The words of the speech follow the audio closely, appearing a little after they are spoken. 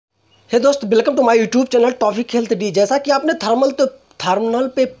हे दोस्त, welcome to my YouTube channel topic health D. जैसा कि आपने थर्मल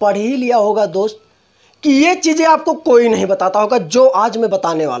पे पढ़ ही लिया होगा दोस्त कि ये चीज़ें आपको कोई नहीं बताता होगा जो आज मैं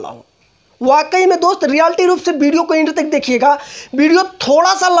बताने वाला हूँ। वाकई में दोस्त, रियलिटी रूप से वीडियो को एंड तक देखिएगा। वीडियो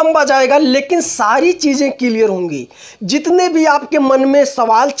थोड़ा सा लंबा जाएगा लेकिन सारी चीज़ें क्लियर होंगी। जितने भी आपके मन में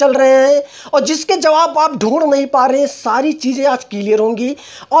सवाल चल रहे हैं और जिसके जवाब आप ढूंढ नहीं पा रहे हैं, सारी चीज़ें आज क्लियर होंगी।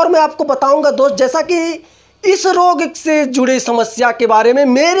 और मैं आपको बताऊंगा दोस्त, जैसा कि इस रोग से जुड़े समस्या के बारे में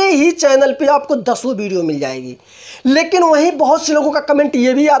मेरे ही चैनल पे आपको 10 वीडियो मिल जाएगी। लेकिन वहीं बहुत से लोगों का कमेंट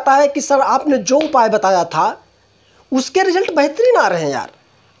ये भी आता है कि सर आपने जो उपाय बताया था उसके रिजल्ट बेहतरीन आ रहे हैं यार,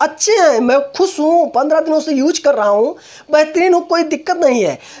 अच्छे हैं, मैं खुश हूँ, 15 दिनों से यूज कर रहा हूँ, बेहतरीन हूँ, कोई दिक्कत नहीं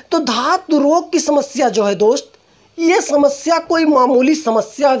है। तो धातु रोग की समस्या जो है दोस्त, ये समस्या कोई मामूली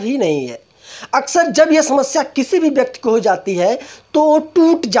समस्या भी नहीं है। अक्सर जब यह समस्या किसी भी व्यक्ति को हो जाती है तो वो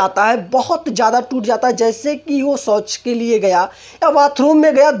टूट जाता है, बहुत ज़्यादा टूट जाता है। जैसे कि वो शौच के लिए गया या बाथरूम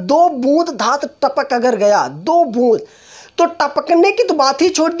में गया, 2 बूंद धात टपक अगर गया, 2 बूंद, तो टपकने की तो बात ही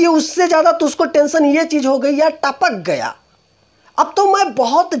छोड़ दी, उससे ज़्यादा तो उसको टेंशन ये चीज़ हो गई यार, टपक गया, अब तो मैं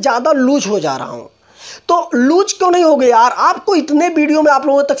बहुत ज़्यादा लूज हो जा रहा हूँ। तो लूज क्यों नहीं हो गए यार? आपको इतने वीडियो में आप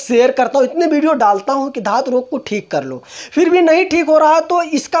लोगों तक शेयर करता हूँ, इतने वीडियो डालता हूँ कि धातु रोग को ठीक कर लो, फिर भी नहीं ठीक हो रहा है, तो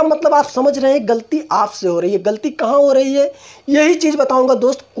इसका मतलब आप समझ रहे हैं गलती आपसे हो रही है। गलती कहाँ हो रही है यही चीज़ बताऊँगा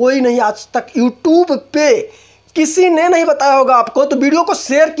दोस्त। कोई नहीं आज तक यूट्यूब पे किसी ने नहीं बताया होगा आपको, तो वीडियो को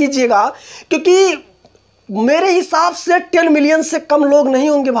शेयर कीजिएगा, क्योंकि मेरे हिसाब से 10 मिलियन से कम लोग नहीं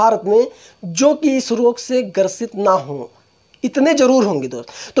होंगे भारत में जो कि इस रोग से ग्रसित ना हों, इतने जरूर होंगे दोस्त।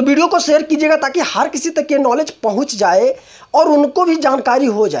 तो वीडियो को शेयर कीजिएगा ताकि हर किसी तक ये नॉलेज पहुंच जाए और उनको भी जानकारी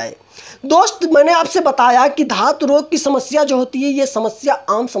हो जाए। दोस्त, मैंने आपसे बताया कि धातु रोग की समस्या जो होती है ये समस्या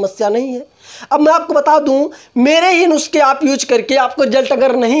आम समस्या नहीं है। अब मैं आपको बता दूं, मेरे ही नुस्खे आप यूज करके आपको रिजल्ट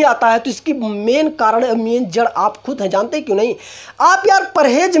अगर नहीं आता है तो इसकी मेन कारण, मेन जड़ आप खुद हैं। जानते क्यों नहीं? आप यार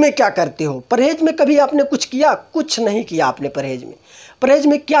परहेज में क्या करते हो? परहेज में कभी आपने कुछ किया? कुछ नहीं किया आपने परहेज में। परहेज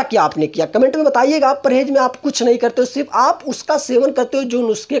में क्या किया आपने किया? कमेंट में बताइएगा। परहेज में आप कुछ नहीं करते हो, सिर्फ आप उसका सेवन करते हो जो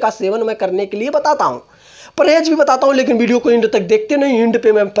नुस्खे का सेवन मैं करने के लिए बताता हूँ। परहेज भी बताता हूँ लेकिन वीडियो को एंड तक देखते नहीं। एंड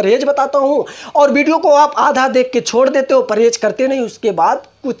पे मैं परहेज बताता हूँ और वीडियो को आप आधा देख के छोड़ देते हो, परहेज करते नहीं, उसके बाद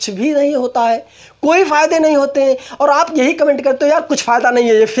कुछ भी नहीं होता है, कोई फायदे नहीं होते हैं। और आप यही कमेंट करते हो यार कुछ फायदा नहीं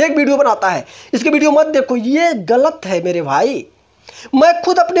है, ये फेक वीडियो बनाता है, इसके वीडियो मत देखो। ये गलत है मेरे भाई। मैं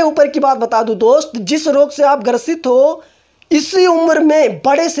खुद अपने ऊपर की बात बता दूं दोस्त, जिस रोग से आप ग्रसित हो, इसी उम्र में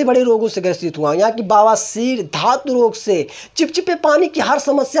बड़े से बड़े रोगों से ग्रसित हुआ। यहाँ की बवासीर, धातु रोग से, चिपचिपे पानी की हर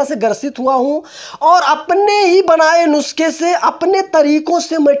समस्या से ग्रसित हुआ हूँ और अपने ही बनाए नुस्खे से, अपने तरीकों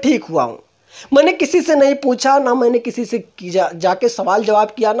से मैं ठीक हुआ हूँ। मैंने किसी से नहीं पूछा, ना मैंने किसी से जाके सवाल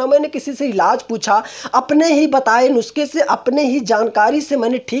जवाब किया, ना मैंने किसी से इलाज पूछा। अपने ही बताए नुस्खे से, अपने ही जानकारी से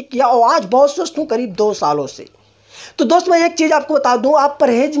मैंने ठीक किया और आज बहुत स्वस्थ हूँ करीब 2 सालों से। तो दोस्त, मैं एक चीज़ आपको बता दूँ, आप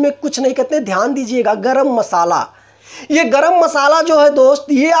परहेज में कुछ नहीं करते, ध्यान दीजिएगा। गरम मसाला, ये गरम मसाला जो है दोस्त,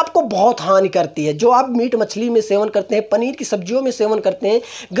 ये आपको बहुत हानि करती है। जो आप मीट मछली में सेवन करते हैं, पनीर की सब्जियों में सेवन करते हैं,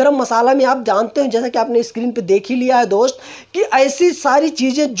 गरम मसाला में आप जानते हैं, जैसा कि आपने स्क्रीन पे देख ही लिया है दोस्त, कि ऐसी सारी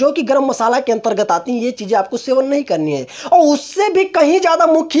चीज़ें जो कि गरम मसाला के अंतर्गत आती हैं, ये चीज़ें आपको सेवन नहीं करनी है। और उससे भी कहीं ज़्यादा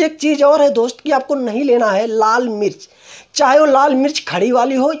मुख्य एक चीज़ और है दोस्त कि आपको नहीं लेना है लाल मिर्च। चाहे वो लाल मिर्च खड़ी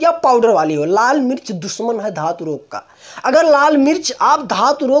वाली हो या पाउडर वाली हो, लाल मिर्च दुश्मन है धातु रोग का। अगर लाल मिर्च आप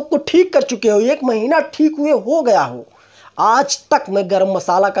धातु रोग को ठीक कर चुके हो, 1 महीना ठीक हुए हो गया हो, आज तक मैं गरम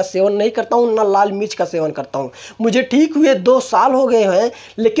मसाला का सेवन नहीं करता हूँ, ना लाल मिर्च का सेवन करता हूँ। मुझे ठीक हुए 2 साल हो गए हैं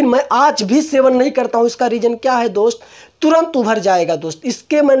लेकिन मैं आज भी सेवन नहीं करता हूँ। इसका रीज़न क्या है दोस्त? तुरंत उभर जाएगा दोस्त।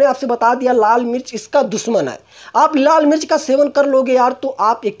 इसके मैंने आपसे बता दिया, लाल मिर्च इसका दुश्मन है। आप लाल मिर्च का सेवन कर लोगे यार तो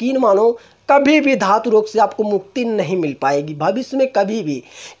आप यकीन मानो कभी भी धातु रोग से आपको मुक्ति नहीं मिल पाएगी भविष्य में। कभी भी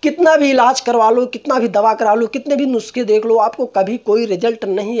कितना भी इलाज करवा लो, कितना भी दवा करा लो, कितने भी नुस्खे देख लो, आपको कभी कोई रिजल्ट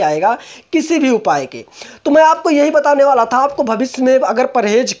नहीं आएगा किसी भी उपाय के। तो मैं आपको यही बताने वाला था, आपको भविष्य में अगर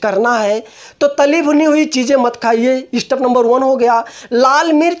परहेज करना है तो तली भुनी हुई चीज़ें मत खाइए। स्टेप नंबर 1 हो गया।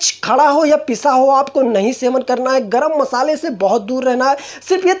 लाल मिर्च खड़ा हो या पिसा हो आपको नहीं सेवन करना है। गरम मसाले से बहुत दूर रहना है।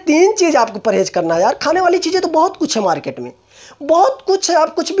 सिर्फ ये 3 चीज़ आपको परहेज करना है यार। खाने वाली चीज़ें तो बहुत कुछ है मार्केट में, बहुत कुछ है,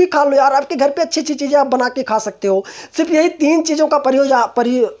 आप कुछ भी खा लो यार। आपके घर पे अच्छी अच्छी चीज़ें आप बना के खा सकते हो। सिर्फ यही 3 चीज़ों का परहेज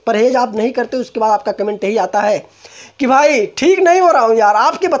आप नहीं करते, उसके बाद आपका कमेंट यही आता है कि भाई ठीक नहीं हो रहा हूँ यार,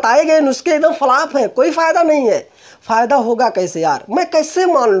 आपके बताए गए नुस्खे एकदम फ्लॉप हैं, कोई फ़ायदा नहीं है। फ़ायदा होगा कैसे यार? मैं कैसे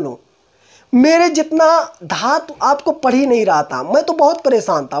मान लूँ? मेरे जितना धातु आपको पढ़ ही नहीं रहा था। मैं तो बहुत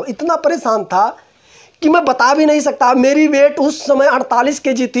परेशान था, इतना परेशान था कि मैं बता भी नहीं सकता। मेरी वेट उस समय 48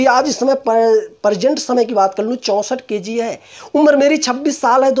 केजी थी, आज इस समय प्रेजेंट समय की बात कर लूँ 64 केजी है। उम्र मेरी 26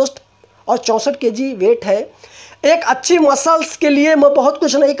 साल है दोस्त और 64 केजी वेट है। एक अच्छी मसल्स के लिए मैं बहुत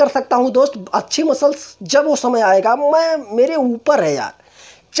कुछ नहीं कर सकता हूँ दोस्त। अच्छी मसल्स जब वो समय आएगा, मैं मेरे ऊपर है यार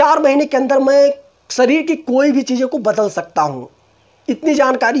 4 महीने के अंदर मैं शरीर की कोई भी चीज़ों को बदल सकता हूँ। इतनी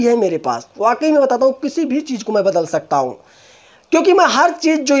जानकारी है मेरे पास, वाकई में बताता हूँ, किसी भी चीज़ को मैं बदल सकता हूँ, क्योंकि मैं हर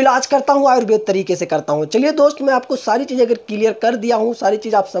चीज़ जो इलाज करता हूँ आयुर्वेद तरीके से करता हूँ। चलिए दोस्त, मैं आपको सारी चीज़ें अगर क्लियर कर दिया हूँ, सारी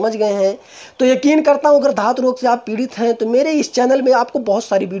चीज़ आप समझ गए हैं, तो यकीन करता हूँ अगर धातु रोग से आप पीड़ित हैं तो मेरे इस चैनल में आपको बहुत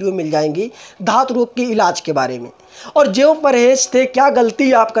सारी वीडियो मिल जाएंगी धातु रोग के इलाज के बारे में। और जो परहेज थे, क्या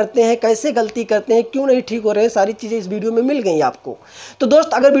गलती आप करते हैं, कैसे गलती करते हैं, क्यों नहीं ठीक हो रहे, सारी चीज़ें इस वीडियो में मिल गई आपको। तो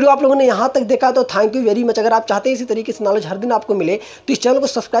दोस्त, अगर वीडियो आप लोगों ने यहाँ तक देखा तो थैंक यू वेरी मच। अगर आप चाहते हैं इसी तरीके से नॉलेज हर दिन आपको मिले तो इस चैनल को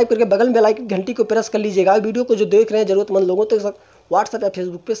सब्सक्राइब करके बगल में बेल आइकन घंटी को प्रेस कर लीजिएगा। वीडियो को जो देख रहे हैं ज़रूरतमंद लोगों तक व्हाट्सएप या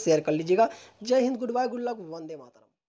फेसबुक पे शेयर कर लीजिएगा। जय Hind, good bye, good luck, Vande Mataram.